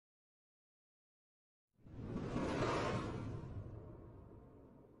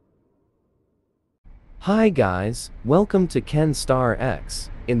Hi guys, welcome to Ken Star X.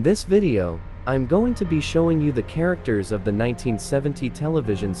 In this video, I'm going to be showing you the characters of the 1970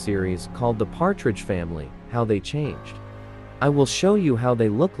 television series called the Partridge Family, how they changed. I will show you how they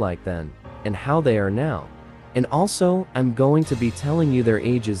look like then, and how they are now. And also, I'm going to be telling you their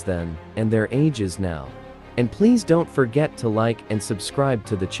ages then, and their ages now. And please don't forget to like and subscribe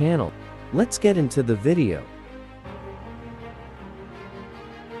to the channel. Let's get into the video.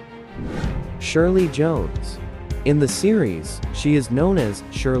 Shirley Jones. In the series, she is known as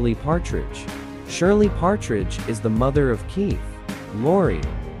Shirley Partridge. Shirley Partridge is the mother of Keith, Lori,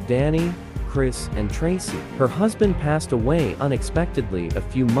 Danny, Chris, and Tracy. Her husband passed away unexpectedly a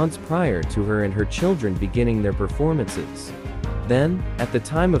few months prior to her and her children beginning their performances. Then, at the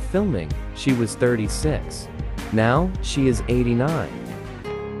time of filming, she was 36. Now, she is 89.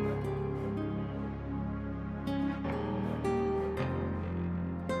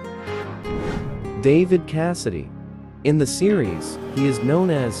 David Cassidy. In the series, he is known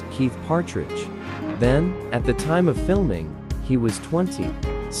as Keith Partridge. Then, at the time of filming, he was 20.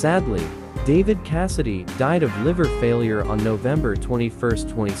 Sadly, David Cassidy died of liver failure on November 21,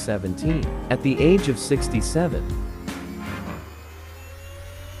 2017, at the age of 67.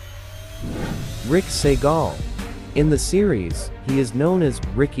 Rick Segal. In the series, he is known as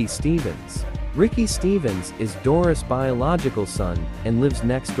Ricky Stevens. Ricky Stevens is Doris' biological son and lives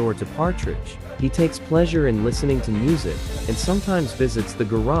next door to Partridge. He takes pleasure in listening to music, and sometimes visits the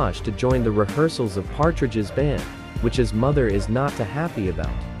garage to join the rehearsals of Partridge's band, which his mother is not too happy about.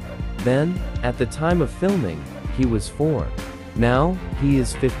 Then, at the time of filming, he was 4. Now, he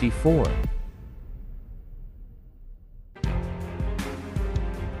is 54.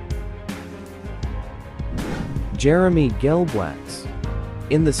 Jeremy Gelbwax.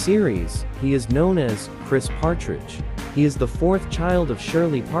 In the series, he is known as Chris Partridge. He is the 4th child of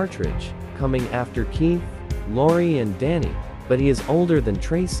Shirley Partridge, coming after Keith, Lori, and Danny, but he is older than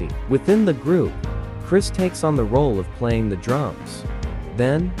Tracy. Within the group, Chris takes on the role of playing the drums.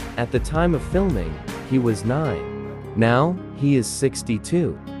 Then, at the time of filming, he was 9. Now, he is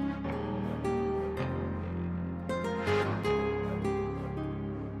 62.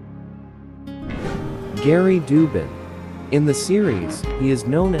 Gary Dubin. In the series, he is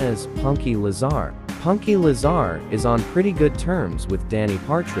known as Punky Lazar. Punky Lazar is on pretty good terms with Danny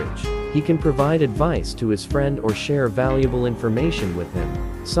Partridge. He can provide advice to his friend or share valuable information with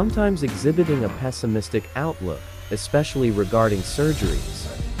him, sometimes exhibiting a pessimistic outlook, especially regarding surgeries.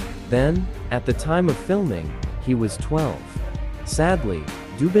 Then, at the time of filming, he was 12. Sadly,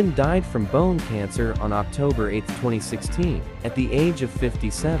 Dubin died from bone cancer on October 8, 2016, at the age of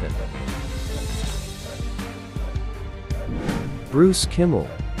 57. Bruce Kimmel.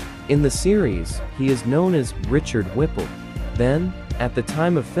 In the series, he is known as Richard Whipple. Then, at the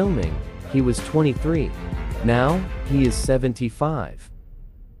time of filming, he was 23. Now, he is 75.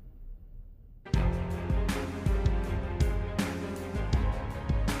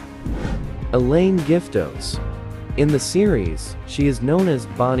 Elaine Giftos. In the series, she is known as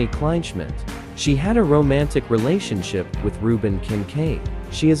Bonnie Kleinschmidt. She had a romantic relationship with Reuben Kincaid.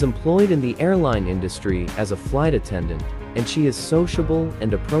 She is employed in the airline industry as a flight attendant, and she is sociable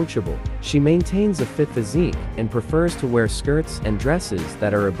and approachable. She maintains a fit physique and prefers to wear skirts and dresses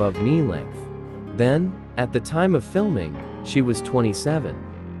that are above knee length. Then, at the time of filming, she was 27.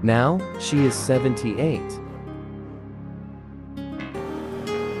 Now, she is 78.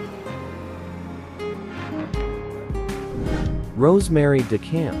 Rosemary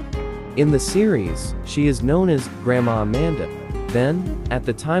DeCamp. In the series, she is known as Grandma Amanda. Then, at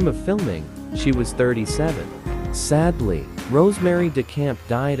the time of filming, she was 37. Sadly, Rosemary DeCamp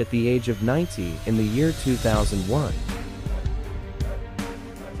died at the age of 90 in the year 2001.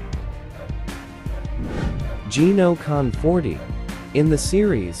 Gino Conforti. In the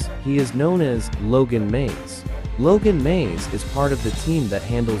series, he is known as Logan Mays. Logan Mays is part of the team that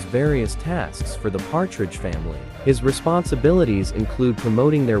handles various tasks for the Partridge family. His responsibilities include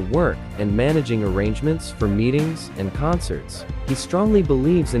promoting their work and managing arrangements for meetings and concerts. He strongly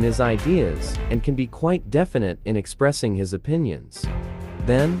believes in his ideas and can be quite definite in expressing his opinions.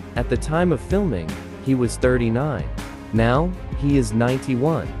 Then, at the time of filming, he was 39. Now, he is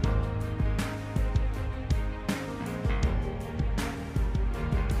 91.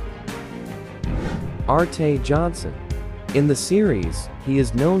 Arte Johnson. In the series, he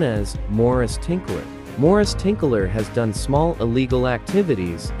is known as Morris Tinkler. Morris Tinkler has done small illegal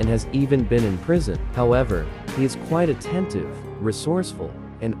activities and has even been in prison. However, he is quite attentive, resourceful,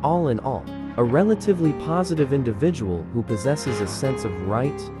 and all in all, a relatively positive individual who possesses a sense of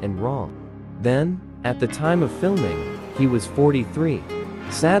right and wrong. Then, at the time of filming, he was 43.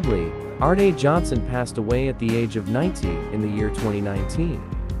 Sadly, Arte Johnson passed away at the age of 90 in the year 2019.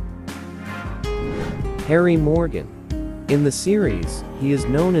 Harry Morgan. In the series, he is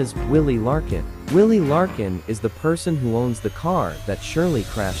known as Willie Larkin. Willie Larkin is the person who owns the car that Shirley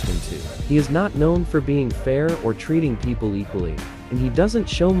crashed into. He is not known for being fair or treating people equally, and he doesn't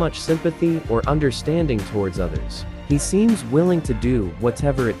show much sympathy or understanding towards others. He seems willing to do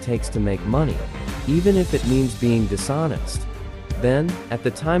whatever it takes to make money, even if it means being dishonest. Then, at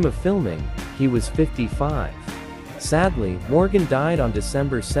the time of filming, he was 55. Sadly, Morgan died on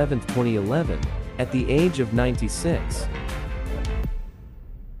December 7, 2011, at the age of 96.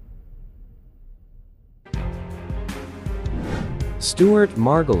 Stuart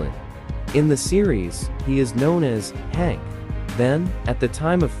Margolin. In the series, he is known as Hank. Then, at the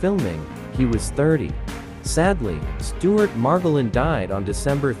time of filming, he was 30. Sadly, Stuart Margolin died on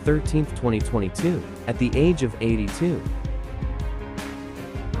December 13, 2022, at the age of 82.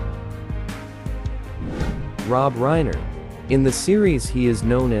 Rob Reiner. In the series, he is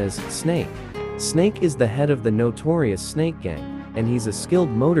known as Snake. Snake is the head of the notorious Snake Gang, and he's a skilled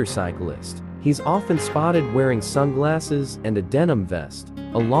motorcyclist. He's often spotted wearing sunglasses and a denim vest,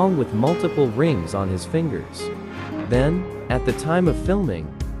 along with multiple rings on his fingers. Then, at the time of filming,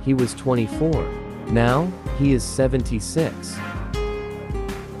 he was 24. Now, he is 76.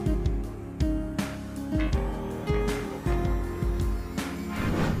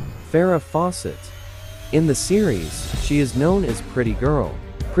 Farrah Fawcett. In the series, she is known as Pretty Girl.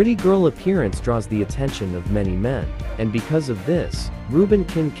 Pretty Girl appearance draws the attention of many men, and because of this, Reuben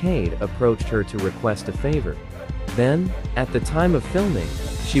Kincaid approached her to request a favor. Then, at the time of filming,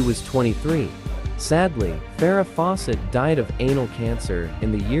 she was 23. Sadly, Farrah Fawcett died of anal cancer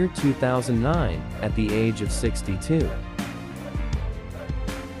in the year 2009 at the age of 62.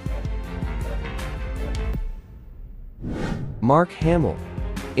 Mark Hamill.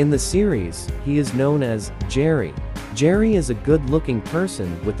 In the series, he is known as Jerry. Jerry is a good-looking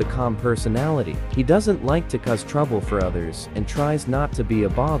person with a calm personality. He doesn't like to cause trouble for others and tries not to be a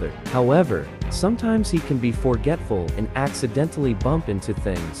bother. However, sometimes he can be forgetful and accidentally bump into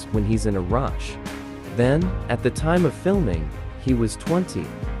things when he's in a rush. Then, at the time of filming, he was 20.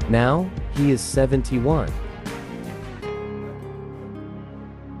 Now, he is 71.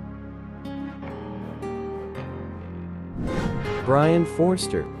 Brian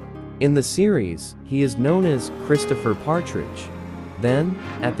Forster. In the series, he is known as Christopher Partridge. Then,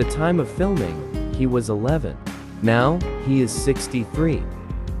 at the time of filming, he was 11. Now, he is 63.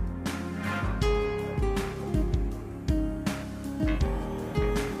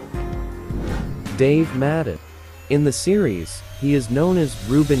 Dave Madden. In the series, he is known as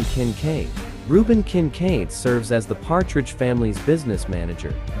Reuben Kincaid. Reuben Kincaid serves as the Partridge family's business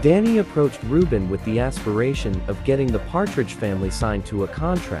manager. Danny approached Reuben with the aspiration of getting the Partridge family signed to a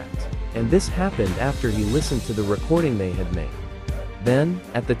contract, and this happened after he listened to the recording they had made. Then,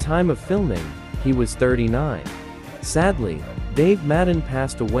 at the time of filming, he was 39. Sadly, Dave Madden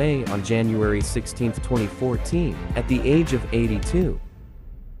passed away on January 16, 2014, at the age of 82.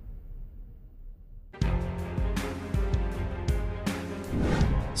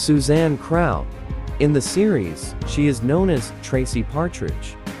 Suzanne Crow. In the series, she is known as Tracy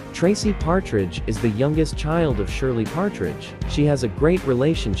Partridge. Tracy Partridge is the youngest child of Shirley Partridge. She has a great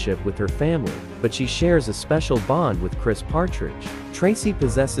relationship with her family, but she shares a special bond with Chris Partridge. Tracy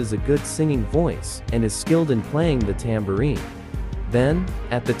possesses a good singing voice and is skilled in playing the tambourine. Then,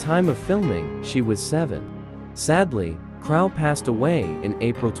 at the time of filming, she was 7. Sadly, Crow passed away in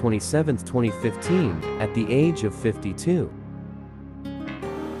April 27, 2015, at the age of 52.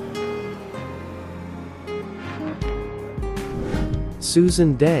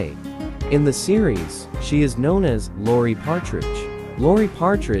 Susan Day. In the series, she is known as Lori Partridge. Lori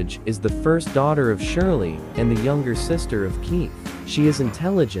Partridge is the first daughter of Shirley and the younger sister of Keith. She is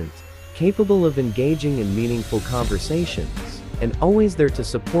intelligent, capable of engaging in meaningful conversations, and always there to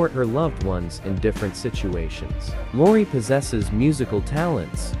support her loved ones in different situations. Lori possesses musical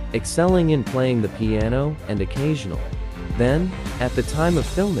talents, excelling in playing the piano and occasional. Then, at the time of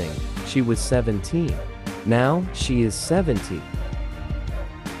filming, she was 17. Now, she is 70.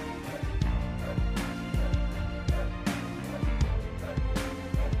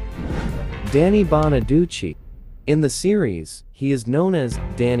 Danny Bonaducci. In the series, he is known as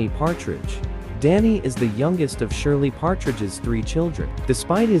Danny Partridge. Danny is the youngest of Shirley Partridge's 3 children.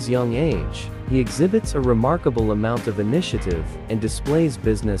 Despite his young age, he exhibits a remarkable amount of initiative and displays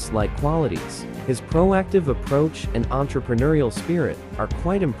business-like qualities. His proactive approach and entrepreneurial spirit are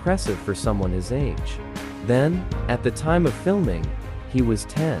quite impressive for someone his age. Then, at the time of filming, he was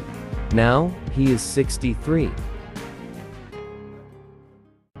 10. Now, he is 63.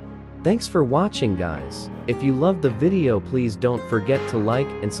 Thanks for watching, guys. If you loved the video, please don't forget to like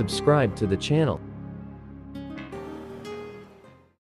and subscribe to the channel.